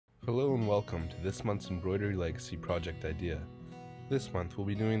Hello and welcome to this month's Embroidery Legacy Project Idea. This month we'll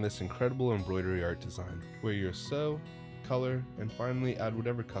be doing this incredible embroidery art design, where you'll sew, color, and finally add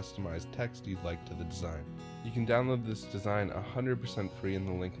whatever customized text you'd like to the design. You can download this design 100% free in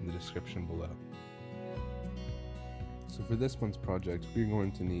the link in the description below. So for this month's project, we're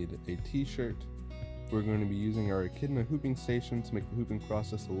going to need a t-shirt. We're going to be using our echidna hooping station to make the hooping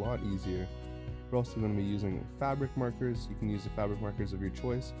process a lot easier. We're also going to be using fabric markers. You can use the fabric markers of your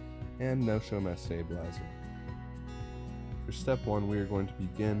choice, and no-show mesh stabilizer. For step 1, we are going to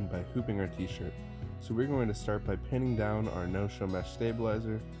begin by hooping our t-shirt. So we're going to start by pinning down our no-show mesh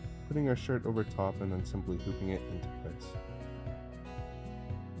stabilizer, putting our shirt over top, and then simply hooping it into place.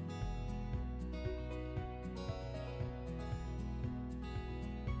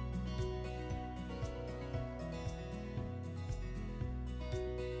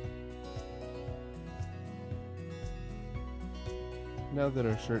 Now that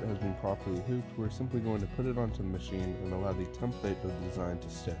our shirt has been properly hooped, we're simply going to put it onto the machine and allow the template of the design to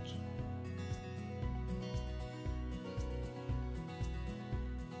stitch.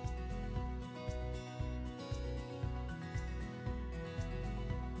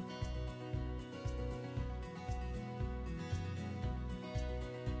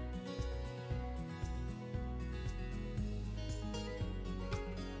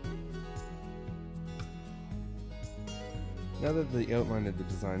 Now that the outline of the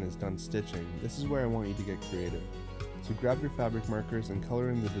design is done stitching, this is where I want you to get creative. So grab your fabric markers and color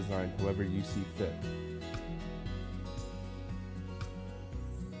in the design however you see fit.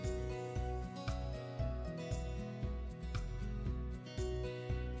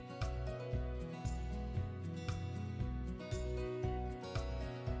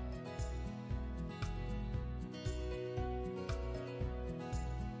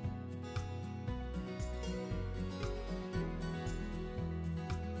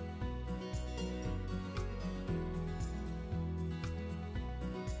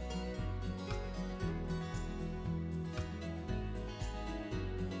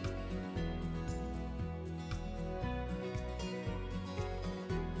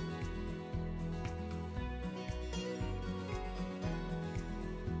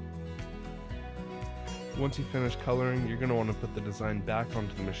 Once you finish coloring, you're going to want to put the design back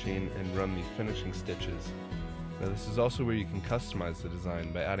onto the machine and run the finishing stitches. Now this is also where you can customize the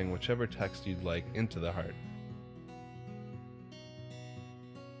design by adding whichever text you'd like into the heart.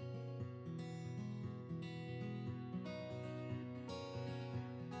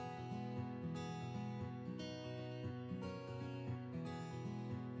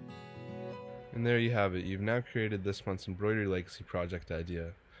 And there you have it, you've now created this month's Embroidery Legacy Project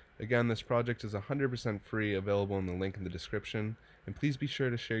Idea. Again, this project is 100% free, available in the link in the description, and please be sure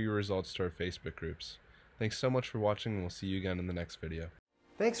to share your results to our Facebook groups. Thanks so much for watching, and we'll see you again in the next video.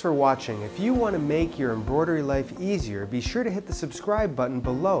 Thanks for watching. If you want to make your embroidery life easier, be sure to hit the subscribe button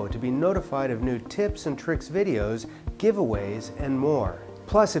below to be notified of new tips and tricks videos, giveaways, and more.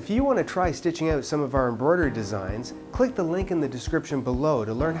 Plus, if you want to try stitching out some of our embroidery designs, click the link in the description below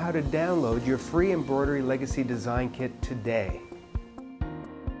to learn how to download your free Embroidery Legacy Design Kit today.